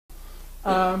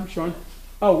Sean?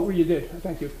 Oh, you did.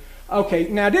 Thank you. Okay,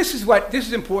 now this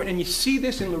is important, and you see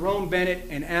this in Lerone Bennett,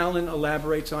 and Allen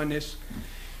elaborates on this.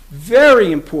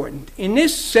 Very important. In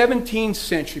this 17th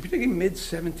century, particularly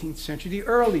mid-17th century, the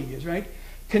early years, right?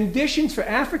 Conditions for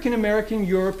African-American,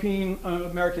 European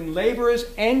American laborers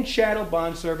and chattel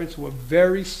bondservants were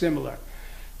very similar.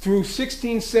 Through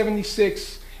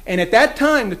 1676, and at that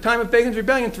time, the time of Bacon's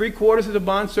Rebellion, 3/4 of the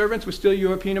bondservants were still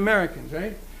European Americans,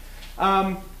 right?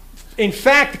 In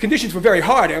fact, the conditions were very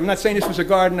hard. I'm not saying this was a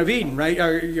Garden of Eden, right,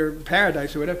 or your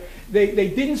paradise or whatever. They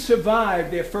didn't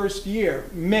survive their first year,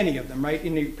 many of them, right,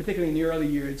 particularly in the early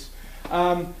years.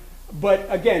 But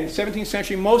again, 17th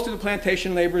century, most of the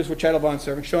plantation laborers were chattel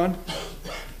bondservants. Sean?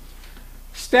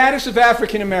 Status of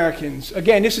African Americans.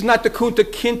 Again, this is not the Kunta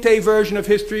Kinte version of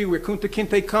history where Kunta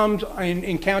Kinte comes and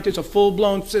encounters a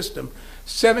full-blown system.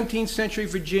 17th century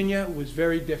Virginia was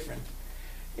very different.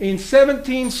 In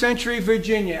 17th century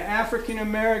Virginia, African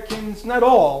Americans, not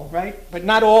all, right, but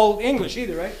not all English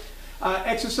either, right,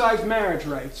 exercised marriage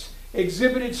rights,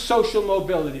 exhibited social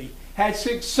mobility,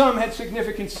 some had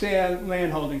significant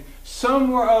landholding, some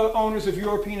were owners of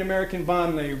European American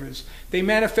bond laborers. They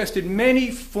manifested many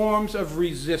forms of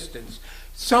resistance.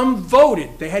 Some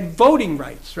voted, they had voting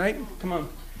rights, right? Come on.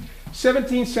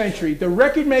 17th century, the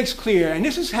record makes clear, and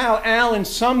this is how Allen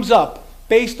sums up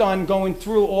based on going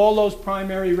through all those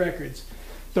primary records.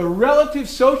 The relative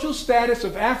social status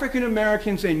of African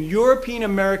Americans and European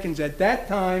Americans at that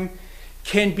time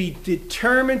can be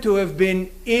determined to have been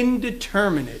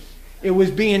indeterminate. It was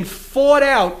being fought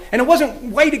out, and it wasn't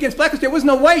white against black, because there was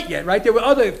no white yet, right? There were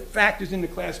other factors in the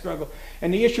class struggle,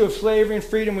 and the issue of slavery and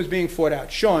freedom was being fought out.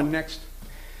 Sean, next.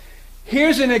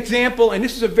 Here's an example, and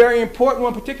this is a very important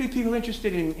one, particularly people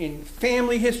interested in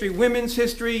family history, women's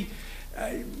history,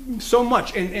 so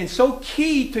much, and so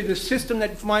key to the system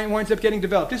that winds up getting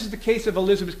developed. This is the case of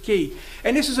Elizabeth Key.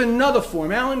 And this is another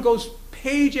form. Allen goes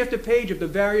page after page of the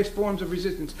various forms of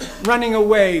resistance. Running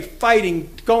away, fighting,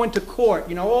 going to court,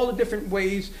 you know, all the different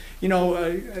ways, you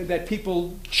know, that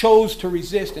people chose to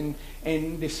resist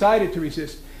and decided to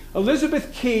resist.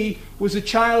 Elizabeth Key was a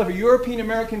child of a European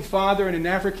American father and an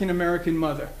African American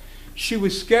mother. She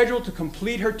was scheduled to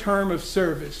complete her term of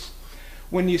service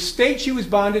when the estate she was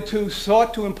bonded to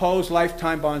sought to impose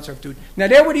lifetime bond servitude. Now,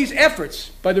 there were these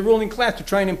efforts by the ruling class to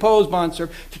try and impose bond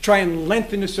servitude, to try and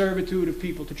lengthen the servitude of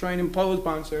people, to try and impose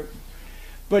bond servitude.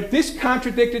 But this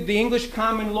contradicted the English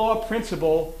common law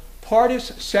principle,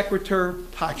 partus sequitur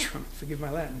patrum, forgive my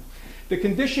Latin. The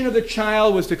condition of the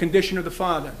child was the condition of the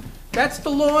father. That's the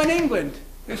law in England.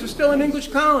 This is still an English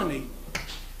colony.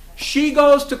 She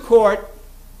goes to court,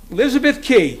 Elizabeth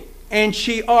Key, and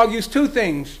she argues two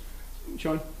things.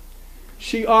 Sean?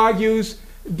 She argues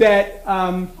that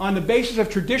on the basis of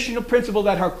traditional principle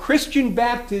that her Christian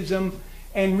baptism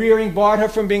and rearing barred her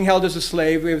from being held as a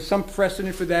slave. We have some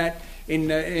precedent for that in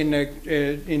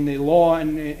the law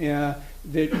and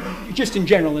just in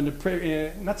general,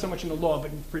 not so much in the law,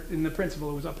 but in the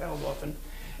principle it was upheld often.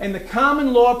 And the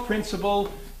common law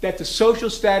principle that the social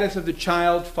status of the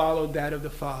child followed that of the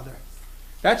father.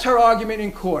 That's her argument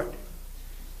in court.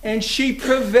 And she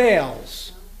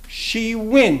prevails. She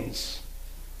wins.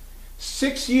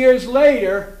 6 years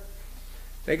later,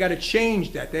 they got to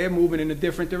change that. They're moving in a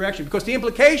different direction. Because the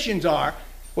implications are,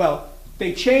 well,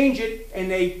 they change it and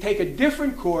they take a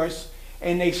different course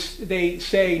and they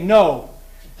say no.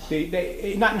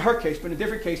 Not in her case, but in a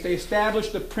different case, they establish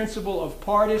the principle of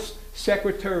partus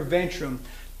sequitur ventrum,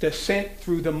 descent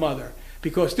through the mother.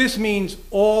 Because this means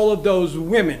all of those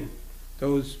women,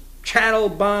 those chattel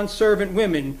bond servant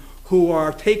women who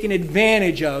are taken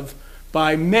advantage of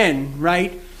by men,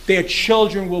 right? Their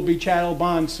children will be chattel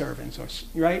bond servants,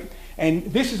 right? And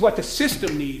this is what the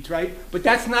system needs, right? But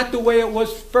that's not the way it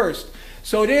was first.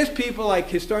 So there's people like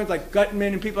historians like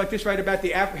Gutman and people like this write about the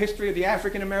history of the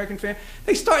African American family.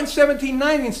 They start in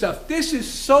 1790 and stuff. This is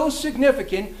so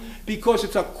significant because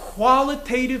it's a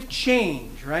qualitative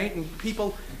change, right? And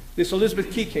people, this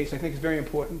Elizabeth Key case I think is very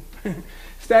important.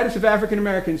 Status of African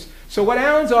Americans. So what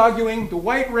Allen's arguing, the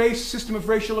white race system of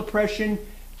racial oppression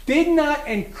did not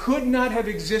and could not have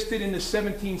existed in the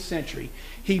 17th century.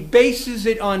 He bases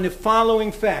it on the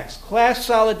following facts. Class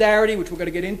solidarity, which we're going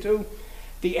to get into.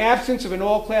 The absence of an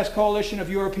all-class coalition of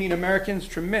European Americans,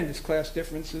 tremendous class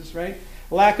differences, right?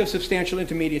 Lack of substantial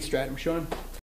intermediate stratum. Sean?